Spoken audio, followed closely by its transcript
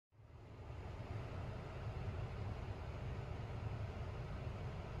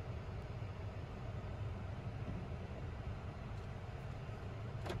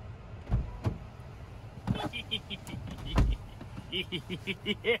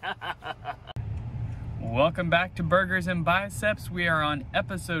Welcome back to Burgers and Biceps. We are on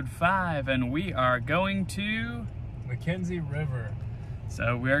episode 5 and we are going to MacKenzie River.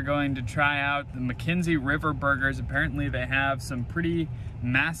 So we are going to try out the MacKenzie River burgers. Apparently they have some pretty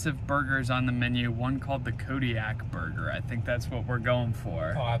massive burgers on the menu, one called the Kodiak burger. I think that's what we're going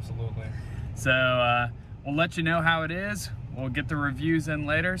for. Oh, absolutely. So we'll let you know how it is. We'll get the reviews in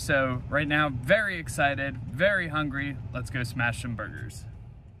later. So right now, very excited, very hungry. Let's go smash some burgers.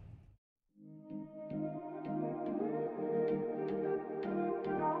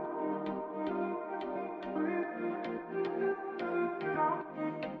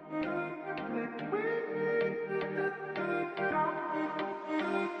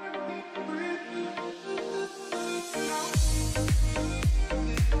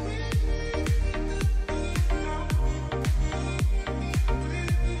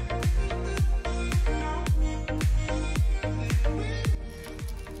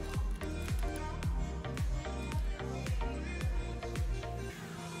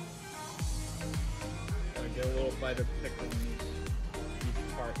 Get a little bite of pickle in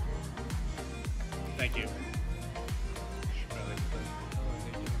each part. Thank you.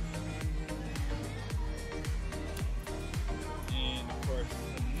 And of course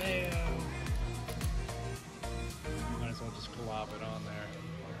the mayo. Might as well just glob it on there.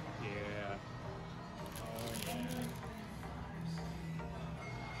 Yeah. Oh yeah.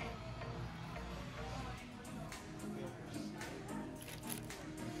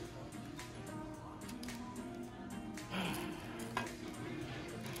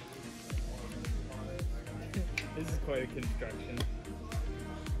 This is quite a construction.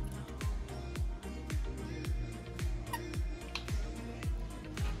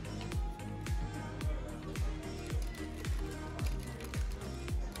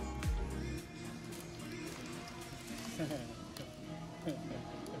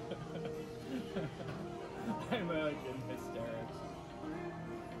 I'm like in hysterics.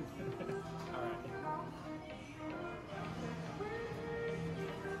 All right.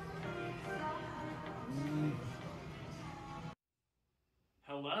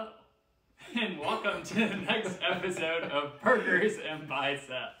 Hello, and welcome to the next episode of Burgers and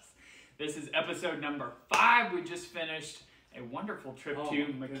Biceps. This is episode number 5. We just finished a wonderful trip to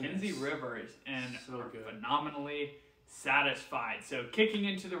MacKenzie River and are phenomenally satisfied. So kicking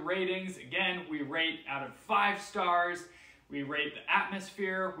into the ratings, again, we rate out of 5 stars. We rate the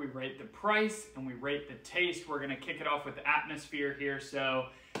atmosphere, we rate the price, and we rate the taste. We're gonna kick it off with the atmosphere here. So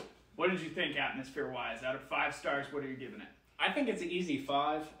what did you think atmosphere-wise? Out of 5 stars, what are you giving it? I think it's an easy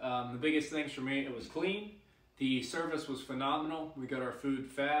 5. The biggest things for me, it was clean. The service was phenomenal. We got our food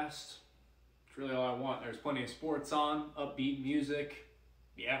fast. It's really all I want. There's plenty of sports on, upbeat music.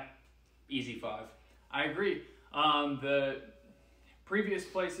 Yeah, easy 5. I agree. The previous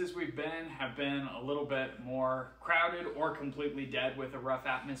places we've been have been a little bit more crowded or completely dead with a rough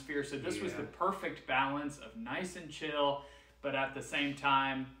atmosphere. So this was the perfect balance of nice and chill, but at the same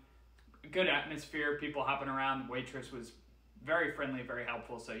time, good atmosphere, people hopping around. The waitress was very friendly, very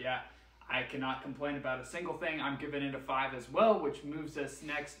helpful. So yeah, I cannot complain about a single thing. I'm giving it a 5 as well, which moves us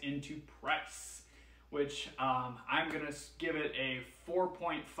next into price, which I'm gonna give it a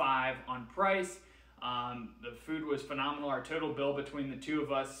 4.5 on price. The food was phenomenal. Our total bill between the two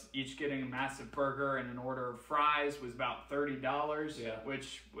of us, each getting a massive burger and an order of fries, was about $30,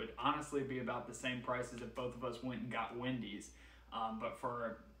 which would honestly be about the same price as if both of us went and got Wendy's. But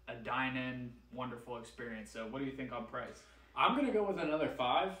for a dine-in, wonderful experience. So what do you think on price? I'm going to go with another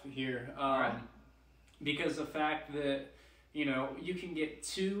 5 here because the fact that, you know, you can get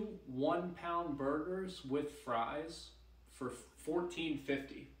 2 1-pound burgers with fries for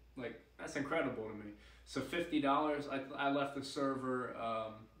 $14.50. Like, that's incredible to me. So $50, I left the server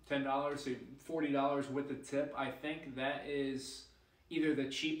 $10, so $40 with the tip. I think that is either the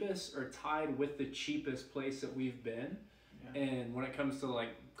cheapest or tied with the cheapest place that we've been. Yeah. And when it comes to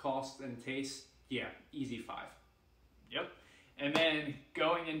like cost and taste, yeah, easy 5. Yep. And then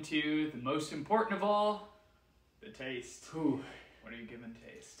going into the most important of all, the taste. Ooh. What are you giving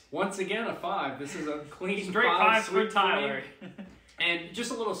taste? Once again, a 5. This is a clean straight 5 for Tyler. And just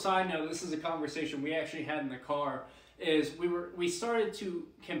a little side note, this is a conversation we actually had in the car, is we started to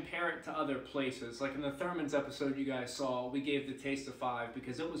compare it to other places. Like in the Thurman's episode you guys saw, we gave the taste a 5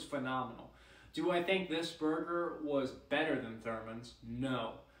 because it was phenomenal. Do I think this burger was better than Thurman's?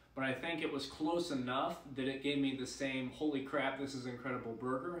 No. But I think it was close enough that it gave me the same, holy crap, this is an incredible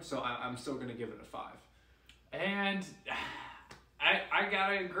burger. So I'm still going to give it a 5. And I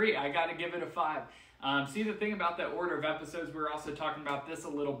gotta agree. I gotta give it a 5. See, the thing about that order of episodes, we were also talking about this a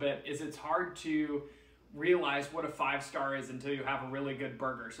little bit, is it's hard to realize what a 5-star is until you have a really good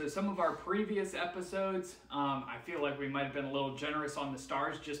burger. So some of our previous episodes, I feel like we might have been a little generous on the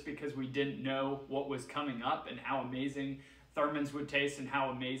stars just because we didn't know what was coming up and how amazing Thurman's would taste and how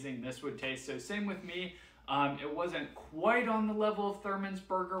amazing this would taste. So same with me. It wasn't quite on the level of Thurman's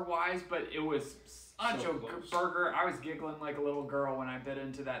burger-wise, but it was such a good burger. I was giggling like a little girl when I bit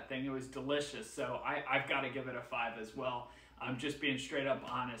into that thing. It was delicious. So I've got to give it a 5 as well. I'm just being straight up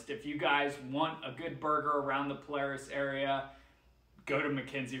honest. If you guys want a good burger around the Polaris area, go to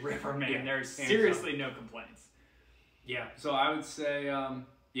MacKenzie River, man. Yeah, there's seriously no complaints. Yeah, so I would say,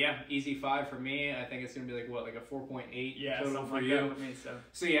 yeah, easy 5 for me. I think it's going to be like a 4.8 total for you. With me,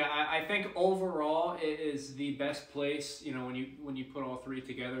 so yeah, I think overall it is the best place, you know, when you put all 3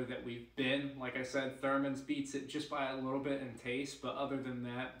 together that we've been. Like I said, Thurman's beats it just by a little bit in taste, but other than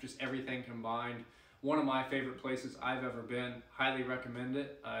that, just everything combined. One of my favorite places I've ever been. Highly recommend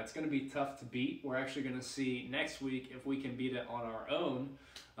it. It's going to be tough to beat. We're actually going to see next week if we can beat it on our own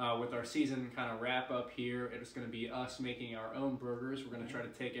with our season kind of wrap up here. It's going to be us making our own burgers. We're going to try to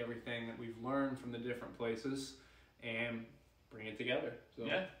take everything that we've learned from the different places and bring it together. So.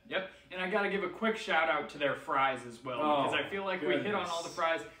 Yeah, yep. And I got to give a quick shout out to their fries as well because I feel like we hit on all the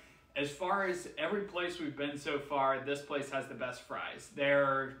fries. As far as every place we've been so far, this place has the best fries.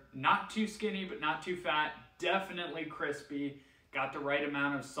 They're not too skinny, but not too fat. Definitely crispy. Got the right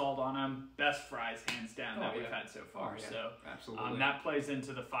amount of salt on them. Best fries, hands down, that we've had so far. So absolutely. That plays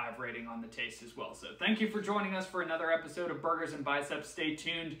into the 5 rating on the taste as well. So thank you for joining us for another episode of Burgers and Biceps. Stay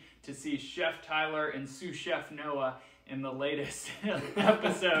tuned to see Chef Tyler and sous chef Noah in the latest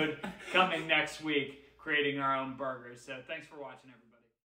episode coming next week, creating our own burgers. So thanks for watching, everybody.